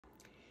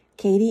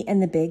Katy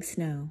and the Big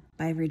Snow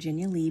by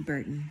Virginia Lee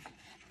Burton.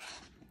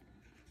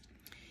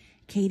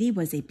 Katy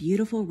was a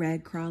beautiful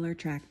red crawler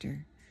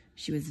tractor.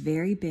 She was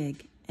very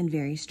big and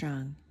very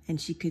strong, and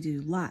she could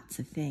do lots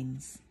of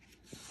things.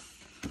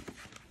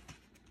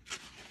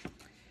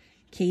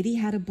 Katy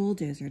had a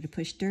bulldozer to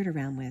push dirt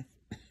around with.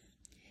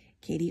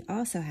 Katy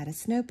also had a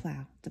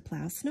snowplow to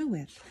plow snow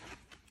with.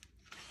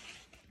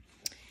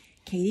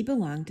 Katy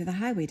belonged to the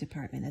highway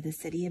department of the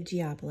city of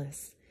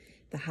Geopolis.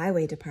 The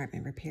highway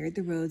department repaired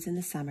the roads in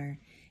the summer,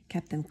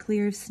 kept them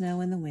clear of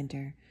snow in the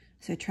winter,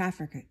 so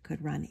traffic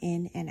could run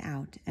in and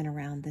out and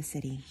around the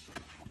city.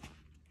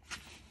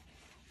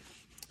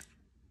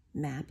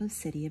 Map of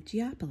City of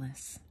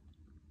Geopolis.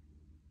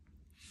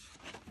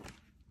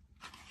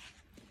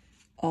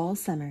 All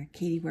summer,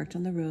 Katy worked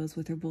on the roads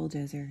with her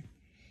bulldozer.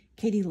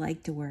 Katy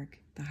liked to work.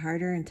 The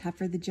harder and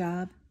tougher the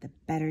job, the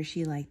better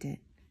she liked it.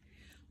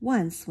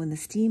 Once, when the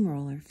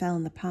steamroller fell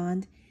in the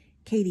pond,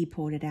 Katy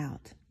pulled it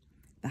out.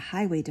 The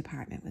highway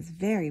department was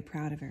very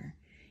proud of her.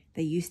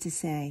 They used to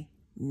say,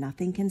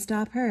 "Nothing can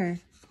stop her."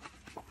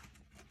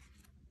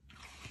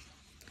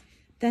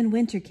 Then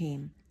winter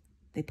came.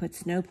 They put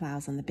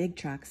snowplows on the big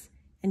trucks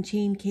and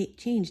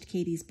changed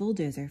Katy's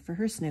bulldozer for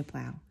her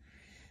snowplow.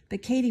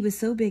 But Katy was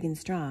so big and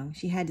strong,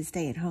 she had to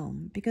stay at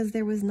home because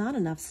there was not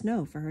enough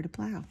snow for her to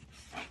plow.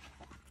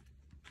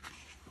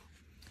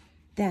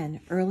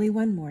 Then, early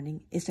one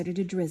morning, it started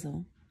to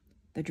drizzle.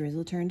 The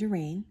drizzle turned to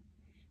rain.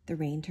 The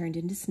rain turned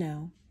into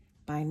snow.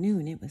 By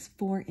noon, it was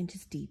 4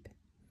 inches deep.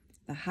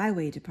 The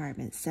highway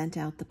department sent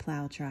out the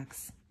plow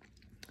trucks.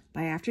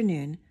 By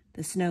afternoon,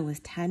 the snow was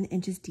 10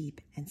 inches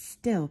deep and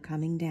still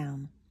coming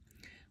down.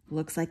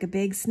 "Looks like a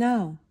big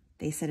snow,"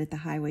 they said at the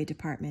highway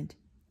department,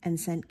 and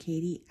sent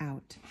Katy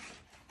out.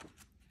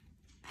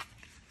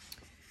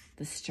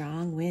 The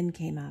strong wind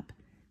came up.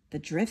 The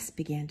drifts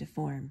began to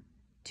form.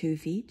 2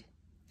 feet,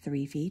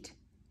 3 feet,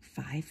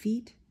 5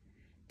 feet.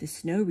 The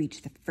snow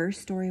reached the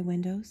first-story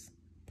windows,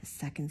 the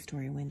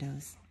second-story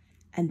windows,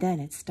 and then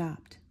it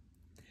stopped.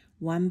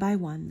 One by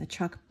one, the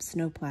truck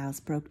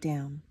snowplows broke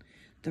down.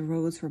 The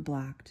roads were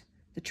blocked.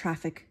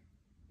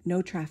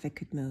 No traffic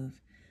could move.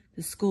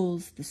 The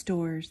schools, the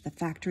stores, the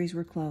factories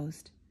were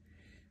closed.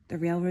 The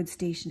railroad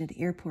station and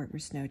the airport were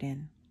snowed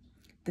in.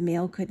 The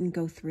mail couldn't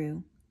go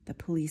through. The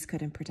police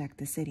couldn't protect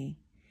the city.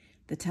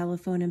 The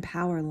telephone and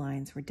power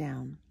lines were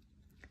down.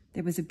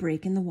 There was a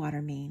break in the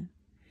water main.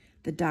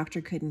 The doctor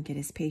couldn't get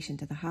his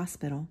patient to the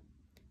hospital.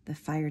 The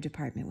fire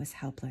department was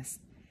helpless.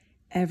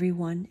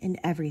 Everyone and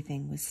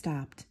everything was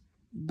stopped,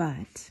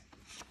 but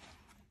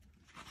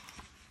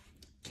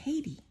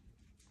Katy.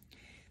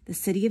 The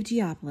city of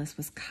Geopolis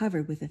was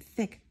covered with a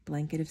thick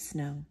blanket of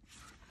snow.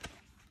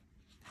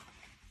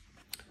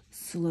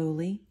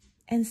 Slowly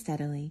and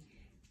steadily,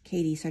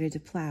 Katy started to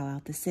plow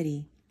out the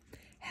city.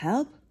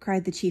 "Help!"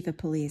 cried the chief of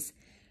police.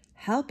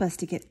 "Help us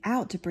to get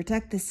out to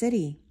protect the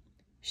city."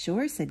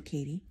 "Sure," said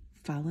Katy.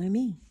 "Follow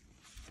me."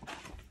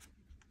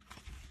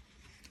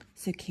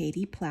 So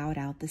Katy plowed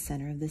out the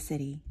center of the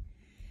city.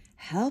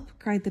 "Help!"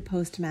 cried the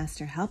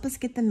postmaster. "Help us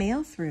get the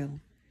mail through."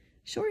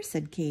 "Sure,"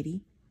 said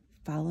Katy.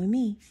 "Follow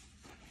me."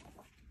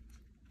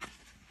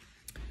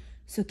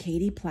 So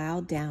Katy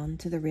plowed down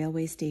to the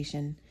railway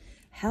station.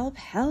 "Help!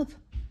 Help!"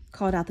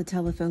 called out the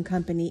telephone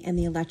company and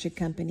the electric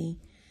company.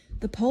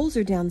 "The poles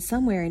are down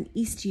somewhere in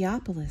East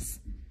Geopolis."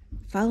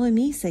 "Follow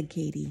me," said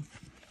Katy.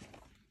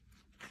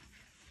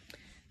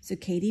 So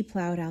Katy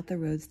plowed out the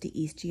roads to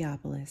East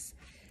Geopolis.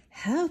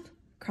 "Help!"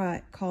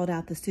 called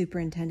out the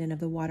superintendent of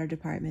the water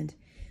department.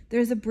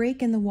 "There's a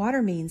break in the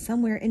water main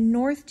somewhere in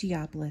North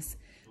Geopolis."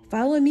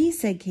 "Follow me,"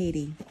 said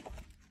Katy.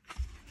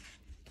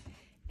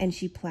 And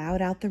she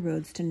plowed out the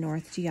roads to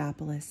North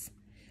Geopolis.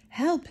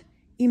 "Help!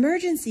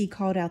 Emergency!"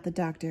 called out the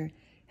doctor.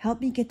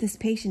 "Help me get this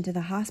patient to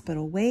the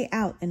hospital way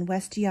out in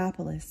West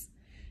Geopolis."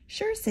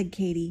 "Sure," said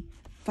Katy.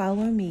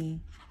 "Follow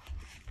me."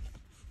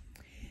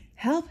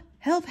 "Help!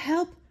 Help!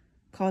 Help!"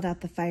 called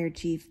out the fire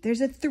chief.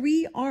 "There's a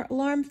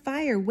 3-alarm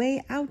fire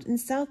way out in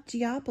South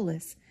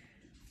Geopolis."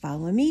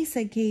 "Follow me,"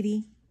 said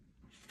Katy.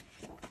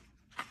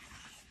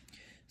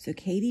 So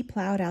Katy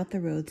plowed out the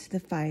roads to the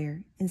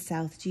fire in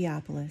South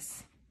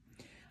Geopolis.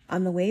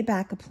 On the way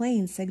back, a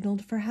plane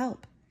signaled for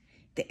help.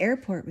 The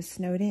airport was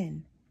snowed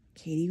in.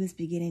 Katy was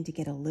beginning to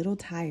get a little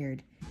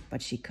tired,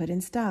 but she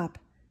couldn't stop.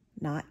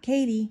 Not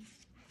Katy.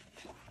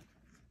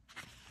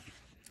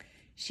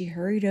 She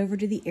hurried over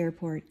to the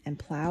airport and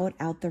plowed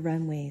out the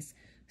runways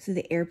so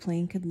the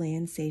airplane could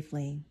land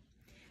safely.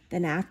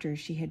 Then after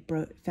she had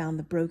found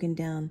the broken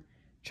down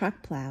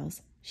truck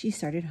plows, she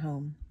started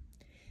home.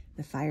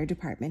 The fire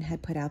department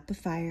had put out the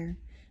fire.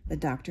 The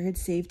doctor had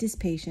saved his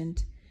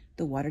patient.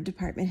 The water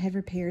department had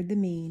repaired the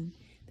main.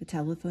 The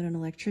telephone and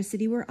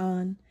electricity were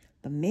on.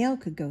 The mail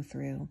could go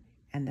through.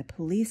 And the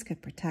police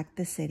could protect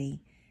the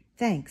city,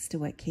 thanks to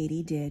what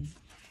Katy did.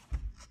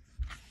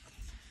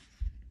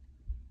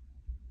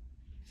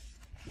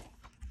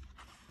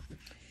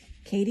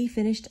 Katy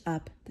finished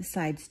up the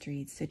side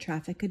streets so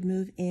traffic could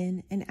move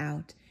in and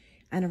out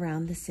and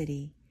around the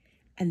city,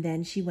 and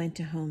then she went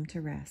home to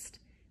rest.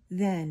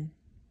 Then,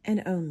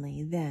 and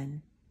only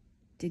then,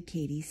 did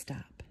Katy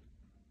stop.